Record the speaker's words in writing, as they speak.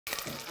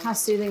How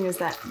soothing is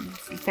that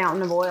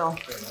fountain of oil?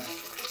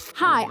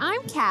 Hi,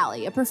 I'm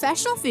Callie, a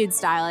professional food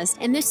stylist,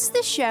 and this is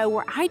the show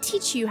where I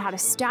teach you how to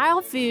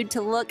style food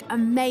to look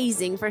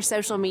amazing for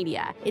social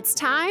media. It's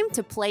time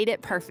to plate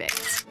it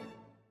perfect.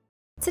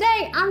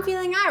 Today, I'm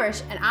feeling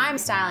Irish, and I'm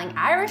styling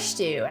Irish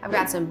stew. I've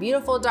got some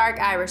beautiful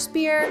dark Irish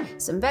beer,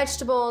 some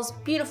vegetables,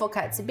 beautiful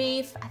cuts of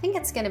beef. I think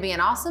it's gonna be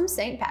an awesome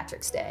St.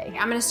 Patrick's Day.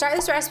 I'm gonna start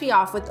this recipe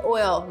off with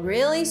oil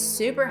really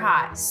super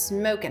hot,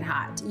 smoking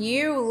hot.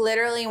 You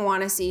literally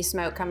wanna see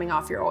smoke coming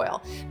off your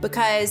oil,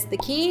 because the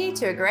key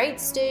to a great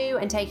stew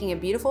and taking a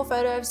beautiful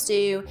photo of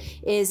stew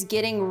is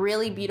getting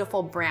really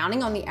beautiful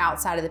browning on the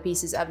outside of the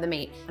pieces of the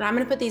meat. And I'm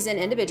gonna put these in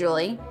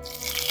individually.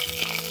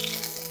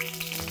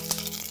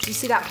 You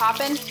see that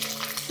popping?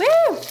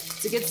 Woo!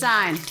 It's a good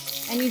sign.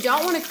 And you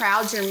don't want to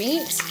crowd your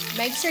meat.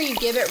 Make sure you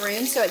give it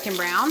room so it can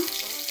brown.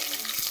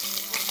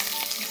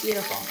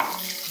 Beautiful.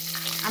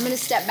 I'm gonna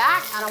step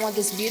back. I don't want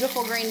this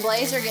beautiful green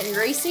blazer getting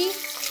greasy.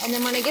 And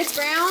then when it gets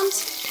browned,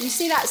 you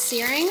see that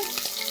searing?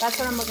 That's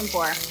what I'm looking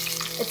for.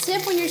 A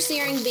tip when you're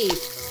searing beef,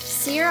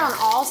 sear on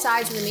all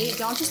sides of the meat.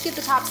 Don't just get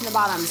the tops and the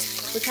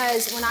bottoms,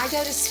 because when I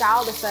go to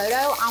style the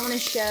photo, I want to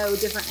show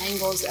different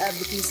angles of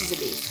the pieces of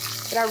beef.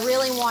 But I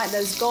really want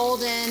those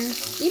golden,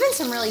 even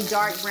some really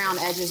dark brown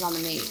edges on the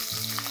meat.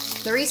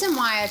 The reason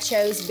why I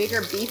chose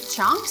bigger beef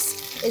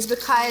chunks is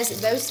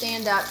because those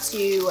stand up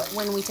to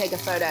when we take a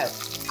photo.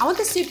 I want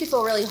the soup to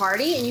feel really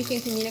hearty, and you can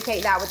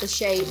communicate that with the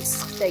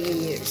shapes that you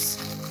use.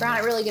 Brown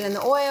it really good in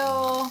the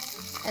oil,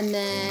 and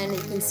then you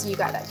can see you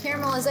got that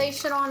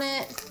caramelization on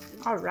it.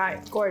 All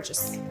right,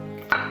 gorgeous.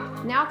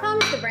 Now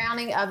comes the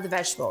browning of the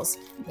vegetables.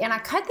 And I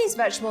cut these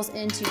vegetables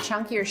into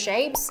chunkier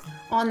shapes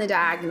on the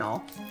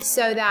diagonal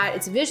so that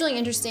it's visually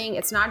interesting.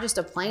 It's not just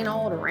a plain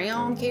old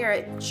round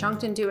carrot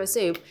chunked into a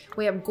soup.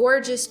 We have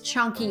gorgeous,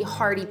 chunky,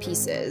 hearty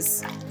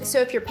pieces. So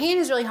if your pan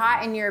is really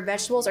hot and your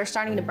vegetables are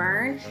starting to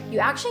burn, you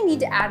actually need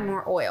to add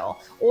more oil.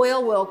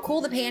 Oil will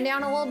cool the pan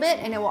down a little bit,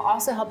 and it will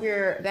also help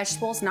your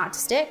vegetables not to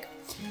stick.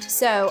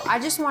 So I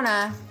just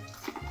wanna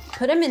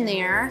put them in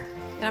there.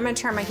 And I'm gonna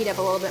turn my heat up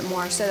a little bit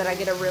more so that I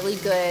get a really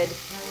good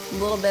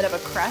little bit of a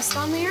crust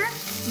on there.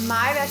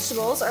 My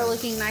vegetables are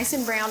looking nice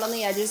and browned on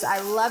the edges. I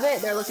love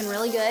it, they're looking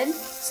really good.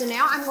 So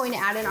now I'm going to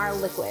add in our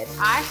liquid.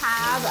 I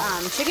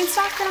have chicken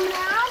stock that I'm gonna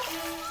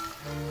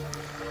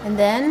add. And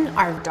then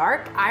our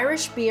dark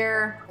Irish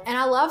beer. And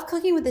I love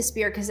cooking with this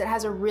beer because it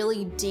has a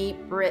really deep,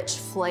 rich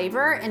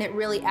flavor, and it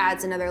really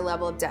adds another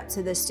level of depth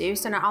to the stew.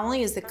 So not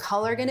only is the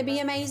color gonna be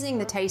amazing,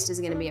 the taste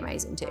is gonna be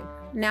amazing too.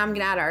 Now I'm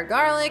gonna add our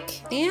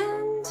garlic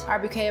and our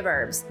bouquet of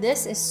herbs.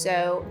 This is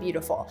so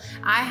beautiful.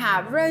 I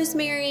have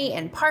rosemary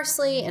and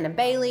parsley and a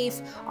bay leaf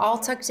all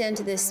tucked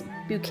into this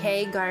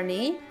bouquet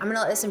garni. I'm gonna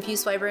let this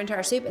infuse flavor into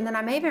our soup, and then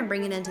I may even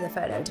bring it into the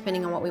photo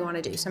depending on what we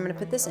wanna do. So I'm gonna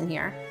put this in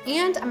here,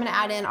 and I'm gonna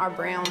add in our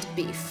browned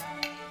beef.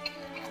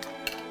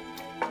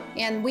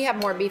 And we have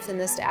more beef than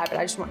this to add, but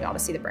I just want y'all to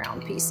see the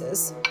brown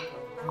pieces.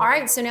 All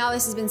right, so now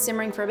this has been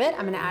simmering for a bit.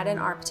 I'm gonna add in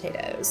our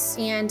potatoes.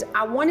 And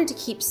I wanted to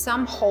keep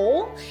some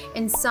whole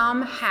and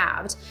some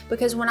halved,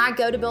 because when I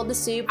go to build the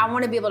soup, I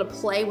wanna be able to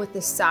play with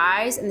the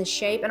size and the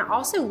shape. And I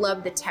also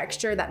love the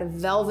texture, that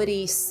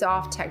velvety,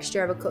 soft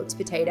texture of a cooked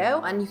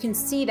potato. And you can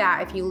see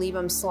that if you leave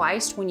them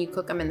sliced when you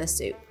cook them in the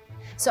soup.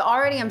 So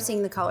already I'm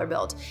seeing the color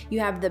build. You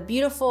have the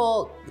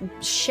beautiful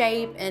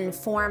shape and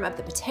form of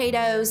the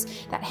potatoes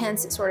that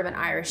hints at sort of an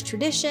Irish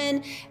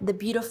tradition, the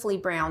beautifully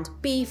browned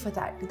beef with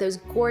those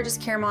gorgeous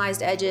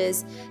caramelized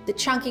edges, the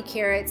chunky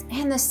carrots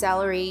and the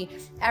celery.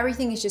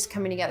 Everything is just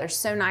coming together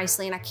so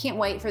nicely, and I can't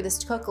wait for this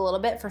to cook a little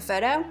bit for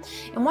photo.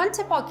 And one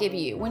tip I'll give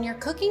you, when you're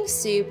cooking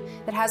soup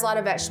that has a lot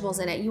of vegetables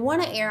in it, you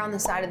wanna err on the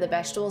side of the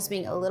vegetables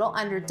being a little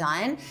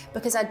underdone,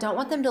 because I don't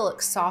want them to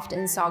look soft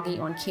and soggy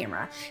on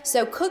camera.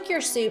 So cook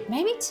your soup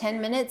maybe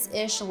 10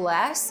 minutes-ish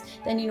less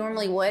than you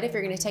normally would if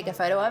you're gonna take a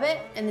photo of it,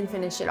 and then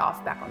finish it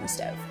off back on the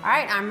stove. All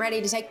right, I'm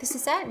ready to take this to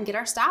set and get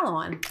our style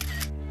on.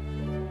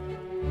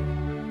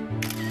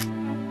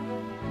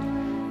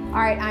 All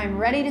right, I'm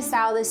ready to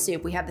style this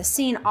soup. We have the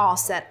scene all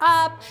set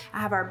up. I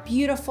have our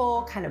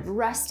beautiful kind of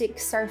rustic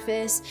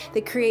surface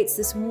that creates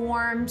this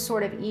warm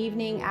sort of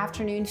evening,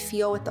 afternoon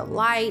feel with the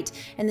light,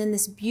 and then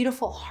this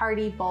beautiful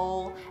hearty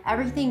bowl.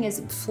 Everything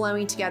is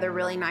flowing together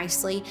really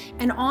nicely.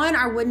 And on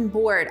our wooden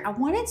board, I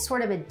wanted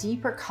sort of a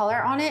deeper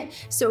color on it,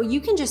 so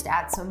you can just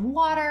add some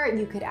water,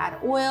 you could add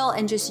oil,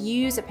 and just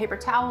use a paper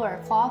towel or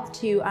a cloth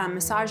to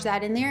massage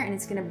that in there, and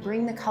it's gonna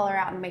bring the color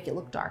out and make it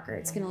look darker.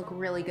 It's gonna look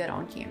really good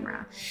on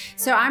camera.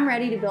 So I'm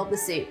ready to build the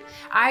soup.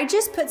 I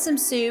just put some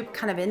soup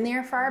kind of in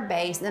there for our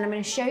base, and then I'm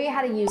gonna show you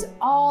how to use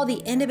all the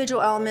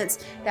individual elements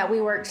that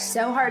we worked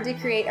so hard to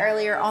create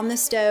earlier on the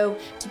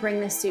stove to bring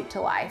this soup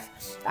to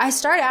life. I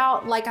start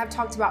out, like I've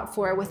talked about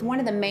before, with one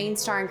of the main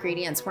star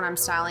ingredients when I'm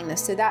styling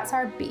this, so that's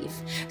our beef.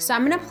 So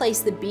I'm gonna place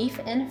the beef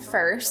in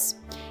first,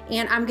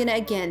 and I'm gonna,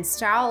 again,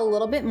 style a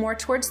little bit more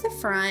towards the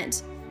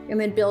front, and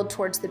then build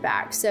towards the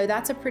back. So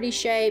that's a pretty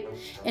shape.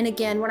 And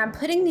again, when I'm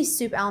putting these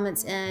soup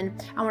elements in,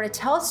 I want to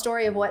tell a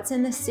story of what's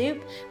in the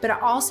soup, but I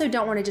also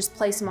don't want to just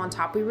place them on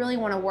top. We really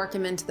want to work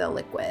them into the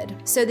liquid.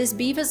 So this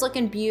beef is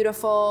looking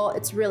beautiful.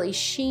 It's really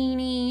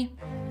sheeny.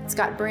 It's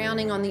got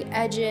browning on the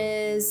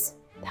edges.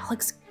 That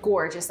looks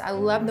gorgeous. I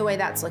love the way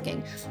that's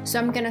looking. So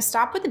I'm gonna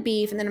stop with the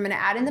beef and then I'm gonna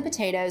add in the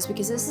potatoes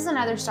because this is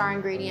another star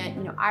ingredient.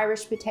 You know,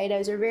 Irish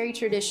potatoes are very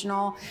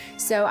traditional.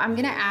 So I'm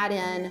gonna add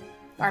in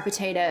our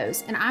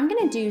potatoes and I'm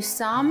gonna do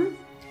some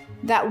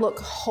that look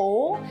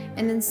whole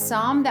and then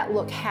some that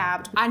look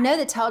halved. I know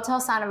the telltale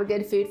sign of a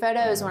good food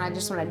photo is when I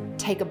just wanna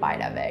take a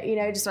bite of it, you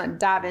know, just wanna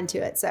dive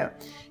into it. So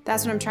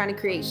that's what I'm trying to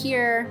create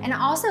here. And I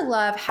also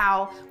love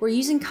how we're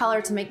using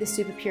color to make the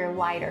soup appear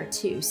lighter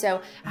too.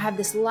 So I have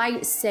this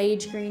light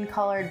sage green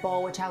colored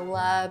bowl, which I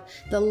love,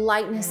 the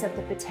lightness of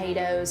the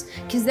potatoes,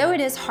 because though it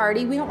is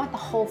hearty, we don't want the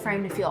whole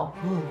frame to feel,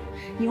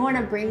 you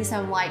wanna bring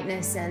some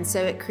lightness in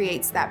so it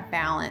creates that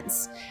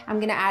balance. I'm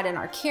gonna add in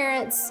our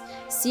carrots.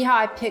 See how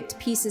I picked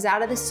pieces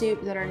out of the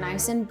soup that are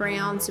nice and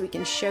brown so we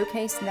can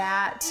showcase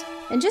that.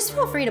 And just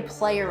feel free to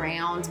play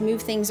around,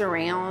 move things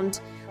around,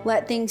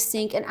 let things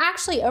sink. And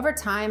actually over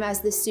time,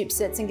 as this soup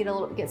sits and gets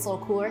a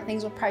little cooler,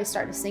 things will probably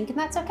start to sink and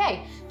that's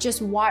okay.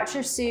 Just watch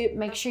your soup,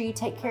 make sure you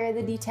take care of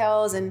the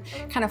details and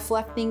kind of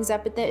fluff things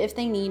up if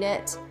they need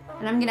it.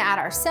 And I'm gonna add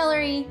our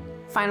celery,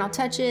 final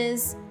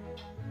touches.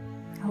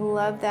 I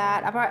love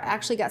that. I've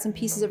actually got some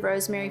pieces of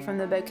rosemary from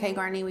the bouquet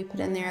garni we put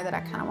in there that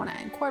I kind of want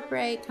to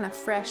incorporate, kind of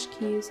fresh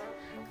cues.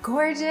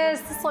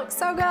 Gorgeous, this looks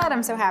so good,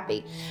 I'm so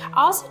happy.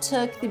 I also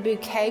took the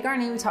bouquet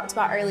garni we talked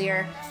about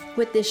earlier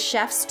with this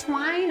chef's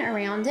twine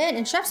around it.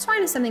 And chef's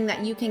twine is something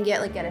that you can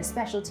get like at a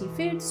specialty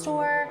food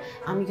store.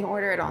 You can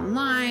order it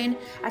online.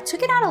 I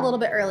took it out a little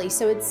bit early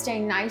so it's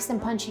staying nice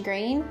and punchy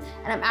green.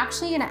 And I'm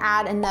actually gonna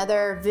add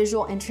another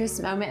visual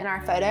interest moment in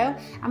our photo.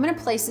 I'm gonna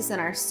place this in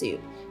our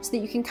soup so that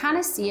you can kind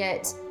of see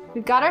it.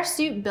 We've got our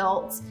soup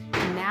built,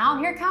 and now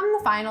here come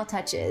the final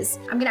touches.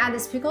 I'm gonna add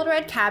this pickled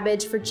red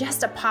cabbage for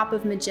just a pop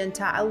of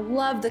magenta. I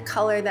love the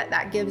color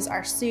that gives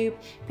our soup.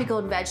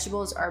 Pickled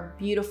vegetables are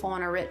beautiful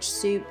in a rich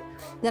soup.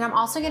 Then I'm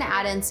also gonna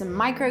add in some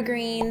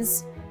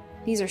microgreens.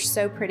 These are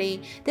so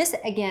pretty. This,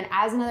 again,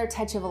 adds another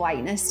touch of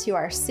lightness to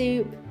our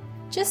soup,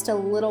 just a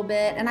little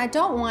bit. And I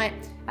don't want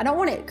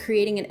it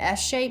creating an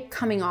S shape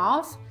coming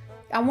off.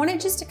 I want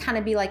it just to kind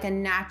of be like a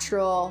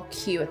natural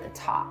cue at the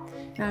top.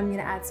 Now I'm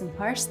gonna add some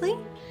parsley.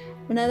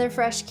 Another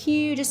fresh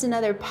cue, just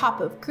another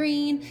pop of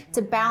green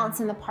to balance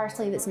in the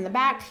parsley that's in the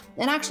back.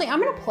 And actually, I'm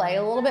gonna play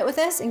a little bit with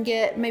this and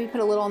maybe put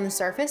a little on the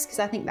surface because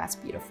I think that's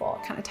beautiful.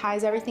 It kind of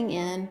ties everything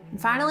in.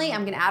 And finally,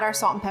 I'm gonna add our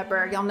salt and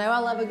pepper. Y'all know I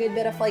love a good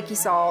bit of flaky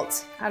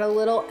salt. Add a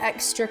little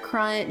extra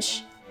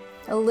crunch,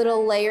 a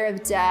little layer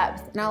of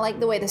depth. And I like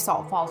the way the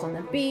salt falls on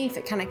the beef.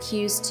 It kind of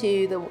cues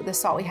to the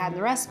salt we had in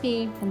the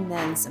recipe. And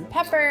then some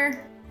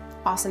pepper.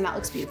 Awesome, that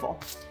looks beautiful.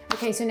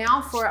 Okay, so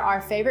now for our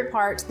favorite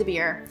part, the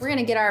beer. We're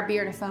gonna get our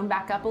beer to foam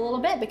back up a little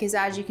bit because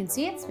as you can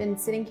see, it's been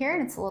sitting here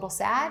and it's a little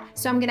sad.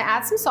 So I'm gonna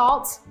add some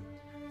salt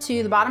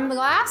to the bottom of the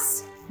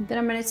glass. Then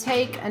I'm gonna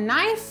take a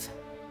knife,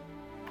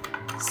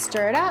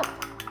 stir it up,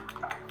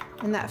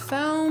 and that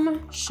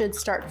foam should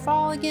start to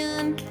fall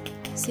again.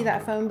 See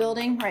that foam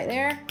building right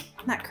there?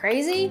 Isn't that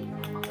crazy?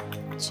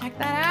 Check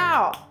that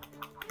out.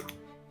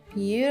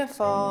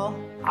 Beautiful.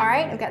 All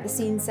right, I've got the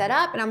scene set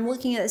up and I'm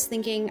looking at this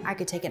thinking I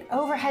could take an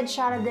overhead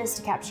shot of this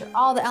to capture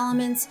all the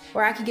elements,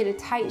 or I could get a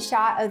tight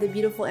shot of the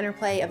beautiful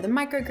interplay of the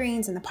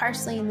microgreens and the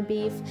parsley and the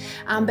beef.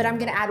 But I'm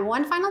gonna add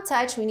one final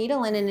touch. We need a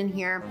linen in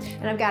here,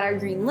 and I've got our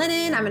green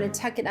linen. I'm gonna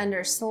tuck it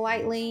under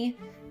slightly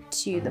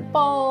to the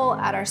bowl,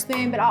 add our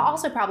spoon, but I'll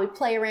also probably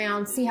play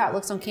around, see how it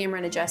looks on camera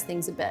and adjust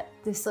things a bit.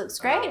 This looks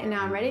great, and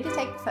now I'm ready to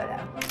take the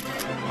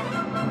photo.